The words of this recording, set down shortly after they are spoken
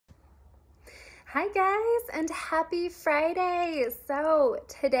Hi guys, and happy Friday. So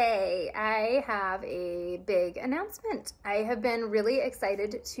today I have a big announcement. I have been really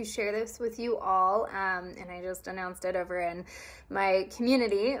excited to share this with you all, and I just announced it over in my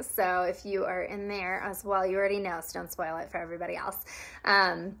community. So if you are in there as well, you already know, so don't spoil it for everybody else.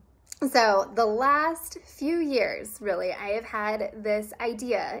 So the last few years, really, I have had this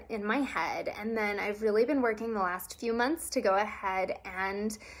idea in my head, and then I've really been working the last few months to go ahead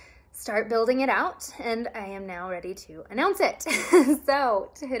and start building it out, and I am now ready to announce it.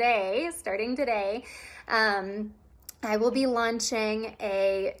 So today, starting today, I will be launching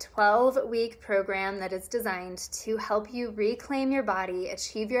a 12-week program that is designed to help you reclaim your body,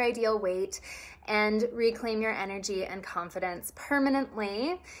 achieve your ideal weight, and reclaim your energy and confidence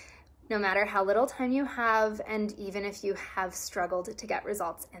permanently, no matter how little time you have, and even if you have struggled to get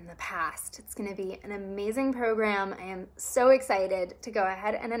results in the past. It's going to be an amazing program. I am so excited to go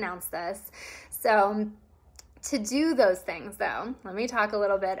ahead and announce this. So to do those things, though, let me talk a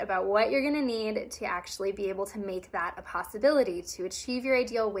little bit about what you're going to need to actually be able to make that a possibility, to achieve your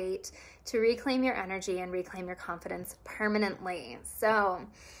ideal weight, to reclaim your energy, and reclaim your confidence permanently. So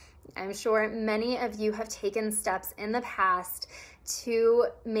I'm sure many of you have taken steps in the past to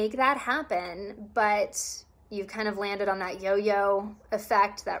make that happen, but you've kind of landed on that yo-yo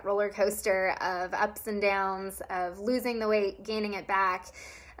effect, that roller coaster of ups and downs, of losing the weight, gaining it back.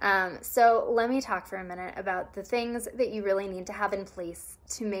 So let me talk for a minute about the things that you really need to have in place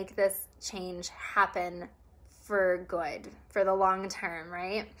to make this change happen for good, for the long term,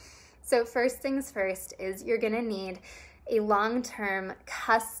 right? So first things first is you're going to need a long-term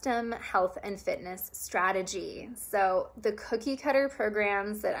custom health and fitness strategy. So the cookie cutter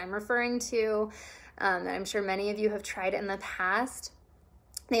programs that I'm referring to, that I'm sure many of you have tried in the past,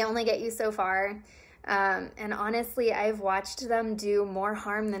 they only get you so far. And honestly, I've watched them do more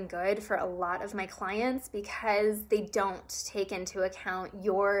harm than good for a lot of my clients because they don't take into account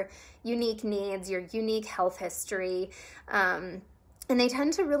your unique needs, your unique health history, and they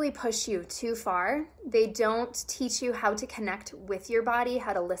tend to really push you too far. They don't teach you how to connect with your body,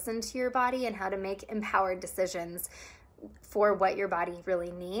 how to listen to your body, and how to make empowered decisions for what your body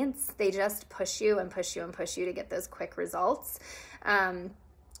really needs. They just push you and push you and push you to get those quick results.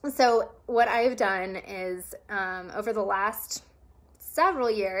 So what I've done is over the last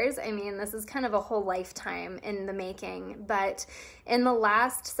several years, I mean, this is kind of a whole lifetime in the making, but in the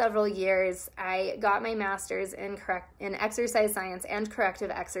last several years, I got my master's in exercise science and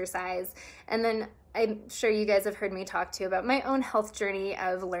corrective exercise. And then I'm sure you guys have heard me talk to you about my own health journey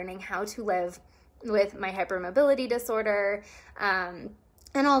of learning how to live with my hypermobility disorder, and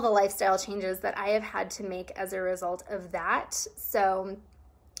all the lifestyle changes that I have had to make as a result of that. So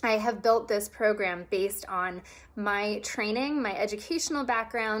I have built this program based on my training, my educational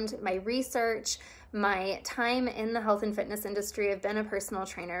background, my research, my time in the health and fitness industry. I've been a personal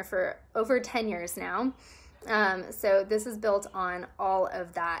trainer for over 10 years now. So this is built on all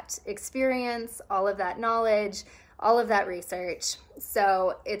of that experience, all of that knowledge, all of that research.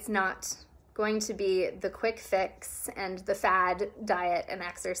 So it's not going to be the quick fix and the fad diet and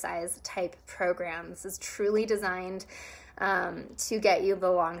exercise type program. This is truly designed to get you the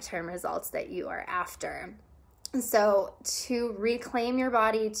long-term results that you are after. So to reclaim your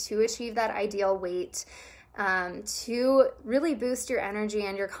body, to achieve that ideal weight, to really boost your energy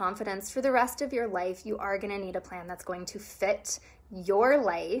and your confidence for the rest of your life, you are going to need a plan that's going to fit your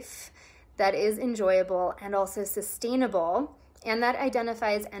life, that is enjoyable and also sustainable, and that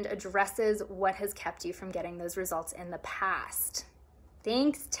identifies and addresses what has kept you from getting those results in the past.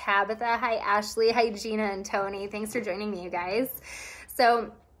 Thanks, Tabitha. Hi, Ashley. Hi, Gina and Tony. Thanks for joining me, you guys.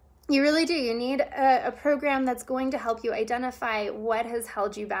 So you really do. You need a program that's going to help you identify what has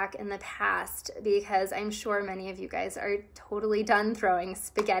held you back in the past, because I'm sure many of you guys are totally done throwing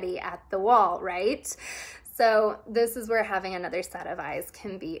spaghetti at the wall, right? So this is where having another set of eyes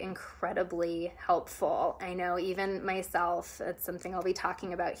can be incredibly helpful. I know even myself, it's something I'll be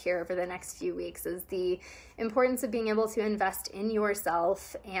talking about here over the next few weeks, is the importance of being able to invest in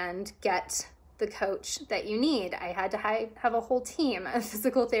yourself and get the coach that you need. I had to have a whole team of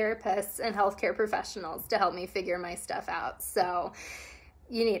physical therapists and healthcare professionals to help me figure my stuff out. So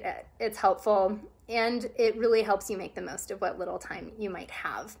you need it. It's helpful, and it really helps you make the most of what little time you might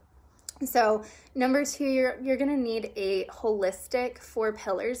have. So number two, you're going to need a holistic 4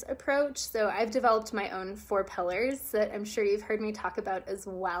 pillars approach. So I've developed my own 4 pillars that I'm sure you've heard me talk about as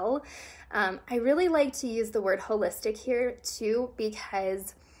well. I really like to use the word holistic here too,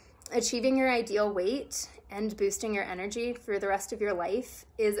 because achieving your ideal weight and boosting your energy for the rest of your life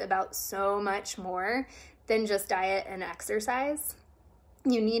is about so much more than just diet and exercise.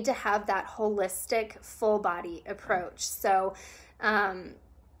 you need to have that holistic, full body approach. So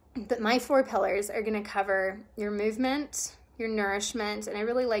my 4 pillars are going to cover your movement, your nourishment, and I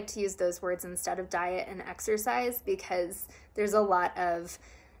really like to use those words instead of diet and exercise because there's a lot of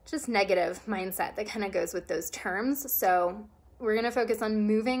just negative mindset that kind of goes with those terms. So we're going to focus on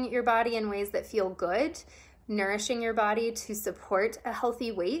moving your body in ways that feel good, nourishing your body to support a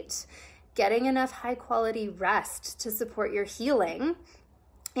healthy weight, getting enough high quality rest to support your healing,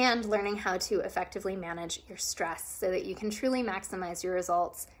 and learning how to effectively manage your stress so that you can truly maximize your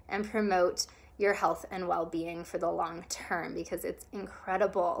results and promote your health and well-being for the long term, because it's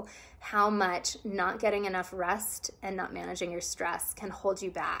incredible how much not getting enough rest and not managing your stress can hold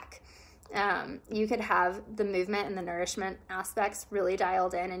you back. You could have the movement and the nourishment aspects really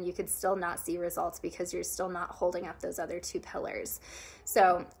dialed in and you could still not see results because you're still not holding up those other 2 pillars.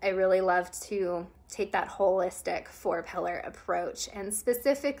 So I really love to take that holistic 4-pillar approach. And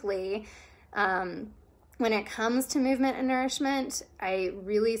specifically, when it comes to movement and nourishment, I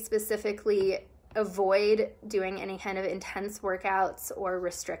really specifically avoid doing any kind of intense workouts or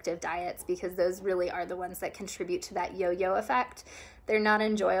restrictive diets because those really are the ones that contribute to that yo-yo effect. They're not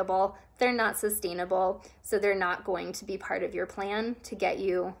enjoyable, they're not sustainable, so they're not going to be part of your plan to get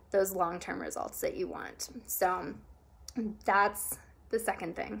you those long-term results that you want. So that's the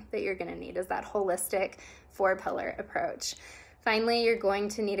second thing that you're going to need, is that holistic 4-pillar approach. Finally, you're going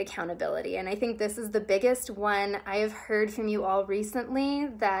to need accountability. And I think this is the biggest one I have heard from you all recently,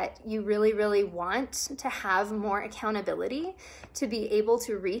 that you really, really want to have more accountability to be able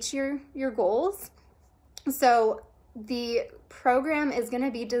to reach your goals. So the program is going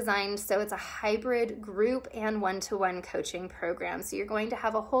to be designed so it's a hybrid group and one-to-one coaching program. So you're going to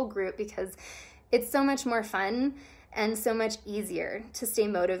have a whole group because it's so much more fun and so much easier to stay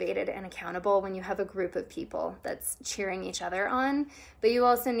motivated and accountable when you have a group of people that's cheering each other on. But you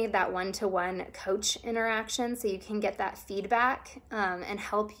also need that one-to-one coach interaction so you can get that feedback and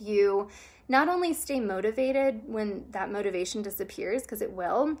help you not only stay motivated when that motivation disappears, because it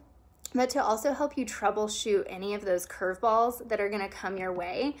will, but to also help you troubleshoot any of those curveballs that are going to come your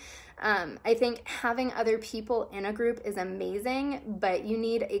way. I think having other people in a group is amazing, but you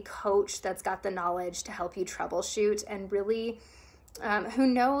need a coach that's got the knowledge to help you troubleshoot and really who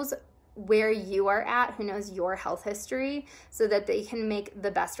knows where you are at, who knows your health history, so that they can make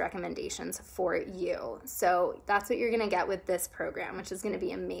the best recommendations for you. So that's what you're going to get with this program, which is going to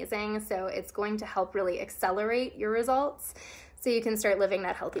be amazing. So it's going to help really accelerate your results, so you can start living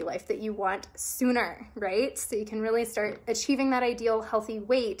that healthy life that you want sooner, right? So you can really start achieving that ideal healthy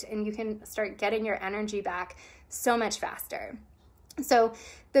weight and you can start getting your energy back so much faster. So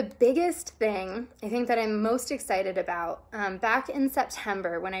the biggest thing I think that I'm most excited about, back in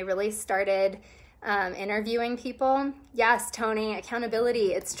September when I really started interviewing people, yes, Tony,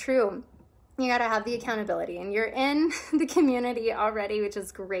 accountability, it's true. You got to have the accountability, and you're in the community already, which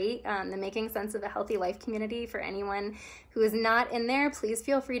is great. The Making Sense of a Healthy Life community. For anyone who is not in there, please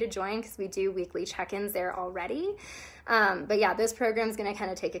feel free to join because we do weekly check-ins there already. But yeah, this program is going to kind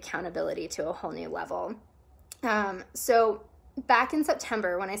of take accountability to a whole new level. So back in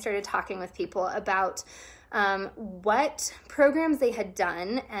September, when I started talking with people about what programs they had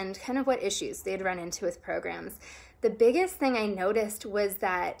done and kind of what issues they had run into with programs, the biggest thing I noticed was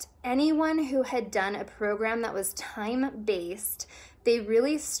that anyone who had done a program that was time-based, they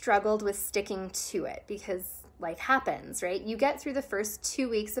really struggled with sticking to it because life happens, right? You get through the first 2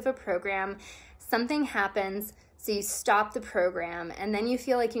 weeks of a program, something happens, so you stop the program, and then you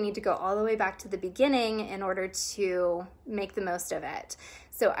feel like you need to go all the way back to the beginning in order to make the most of it.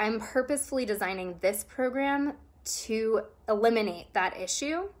 So I'm purposefully designing this program to eliminate that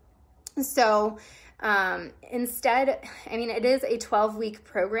issue. So instead, I mean, it is a 12-week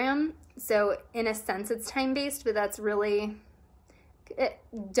program, so in a sense it's time-based, but that's really,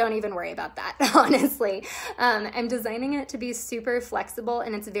 don't even worry about that, honestly. I'm designing it to be super flexible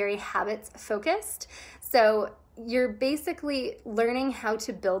and it's very habits-focused. So you're basically learning how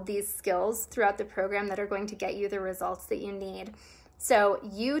to build these skills throughout the program that are going to get you the results that you need. So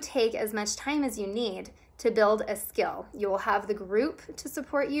you take as much time as you need to build a skill. You will have the group to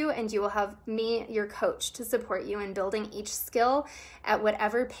support you, and you will have me, your coach, to support you in building each skill at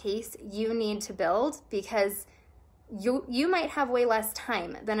whatever pace you need to build, because you might have way less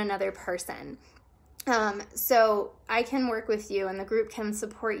time than another person. So I can work with you and the group can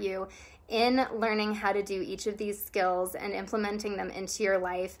support you in learning how to do each of these skills and implementing them into your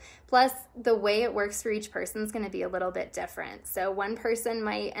life. Plus, the way it works for each person is going to be a little bit different. So one person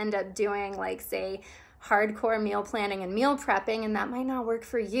might end up doing, like, say, hardcore meal planning and meal prepping, and that might not work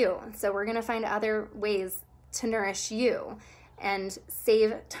for you. So we're going to find other ways to nourish you. and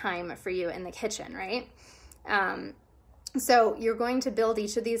save time for you in the kitchen, right? So you're going to build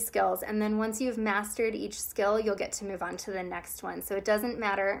each of these skills, and then once you've mastered each skill, you'll get to move on to the next one. So it doesn't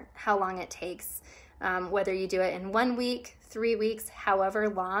matter how long it takes, whether you do it in 1 week, 3 weeks, however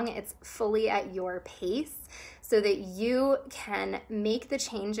long, it's fully at your pace so that you can make the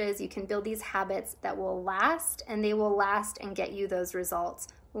changes, you can build these habits that will last, and they will last and get you those results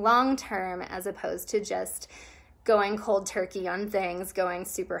long term, as opposed to just going cold turkey on things, going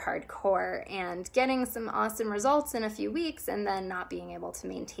super hardcore and getting some awesome results in a few weeks and then not being able to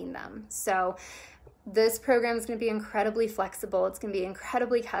maintain them. So this program is going to be incredibly flexible. It's going to be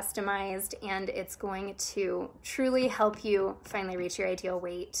incredibly customized, and it's going to truly help you finally reach your ideal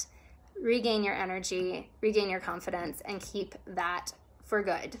weight, regain your energy, regain your confidence, and keep that for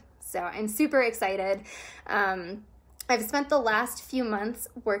good. So I'm super excited. I've spent the last few months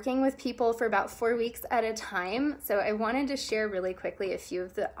working with people for about 4 weeks at a time. So I wanted to share really quickly a few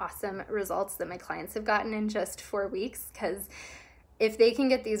of the awesome results that my clients have gotten in just 4 weeks, because if they can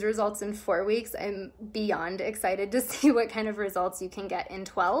get these results in 4 weeks, I'm beyond excited to see what kind of results you can get in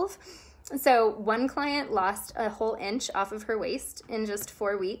 12. So one client lost a whole inch off of her waist in just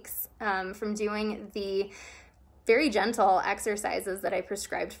 4 weeks from doing the very gentle exercises that I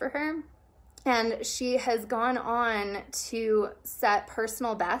prescribed for her. And she has gone on to set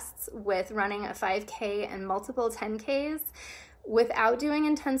personal bests with running a 5K and multiple 10Ks without doing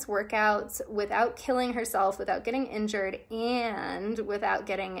intense workouts, without killing herself, without getting injured, and without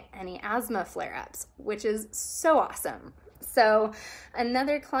getting any asthma flare-ups, which is so awesome. So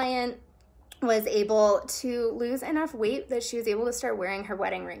another client was able to lose enough weight that she was able to start wearing her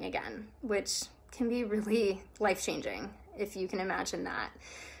wedding ring again, which can be really life-changing, if you can imagine that.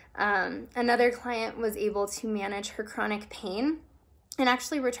 Another client was able to manage her chronic pain and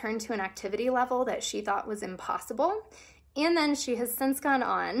actually return to an activity level that she thought was impossible. And then she has since gone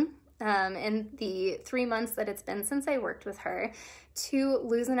on, in the 3 months that it's been since I worked with her, to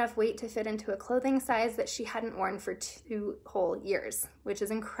lose enough weight to fit into a clothing size that she hadn't worn for 2 whole years, which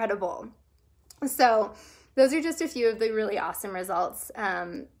is incredible. So those are just a few of the really awesome results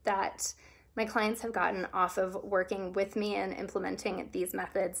that my clients have gotten off of working with me and implementing these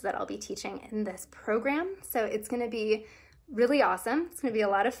methods that I'll be teaching in this program. So it's going to be really awesome. It's going to be a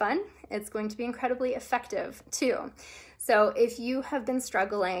lot of fun. It's going to be incredibly effective too. So if you have been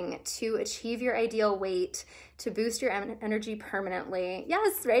struggling to achieve your ideal weight, to boost your energy permanently,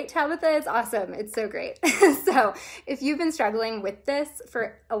 yes, right, Tabitha, it's awesome. It's so great. So if you've been struggling with this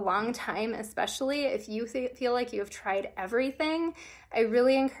for a long time, especially if you feel like you have tried everything, I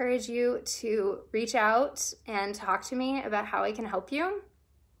really encourage you to reach out and talk to me about how I can help you.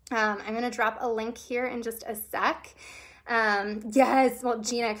 I'm going to drop a link here in just a sec. Yes, well,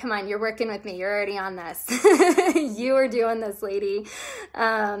 Gina, come on, you're working with me. You're already on this. You are doing this, lady.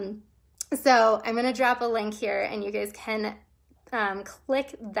 So I'm going to drop a link here, and you guys can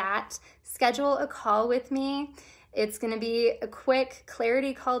click that, schedule a call with me. It's going to be a quick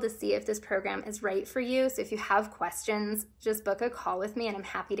clarity call to see if this program is right for you. So if you have questions, just book a call with me, and I'm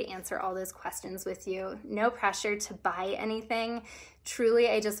happy to answer all those questions with you. No pressure to buy anything. Truly,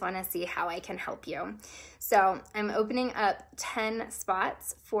 I just want to see how I can help you. So I'm opening up 10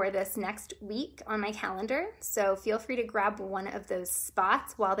 spots for this next week on my calendar. So feel free to grab one of those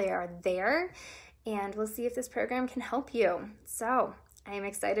spots while they are there, and we'll see if this program can help you. So I'm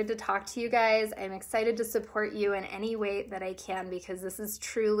excited to talk to you guys. I'm excited to support you in any way that I can, because this is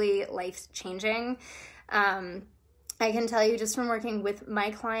truly life-changing. I can tell you just from working with my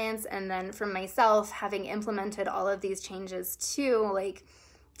clients and then from myself, having implemented all of these changes too, like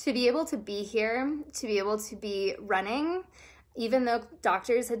to be able to be here, to be able to be running, even though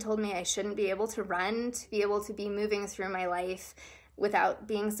doctors had told me I shouldn't be able to run, to be able to be moving through my life without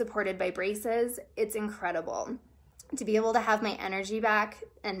being supported by braces, it's incredible. To be able to have my energy back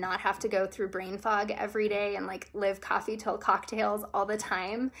and not have to go through brain fog every day and like live coffee till cocktails all the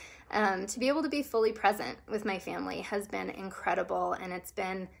time, to be able to be fully present with my family has been incredible, and it's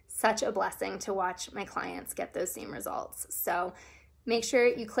been such a blessing to watch my clients get those same results. So make sure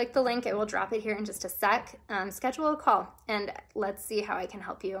you click the link. I will drop it here in just a sec. Schedule a call, and let's see how I can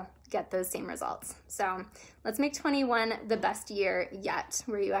help you get those same results. So let's make 21 the best year yet,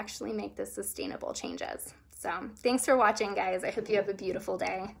 where you actually make the sustainable changes. So thanks for watching, guys. I hope you have a beautiful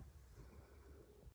day.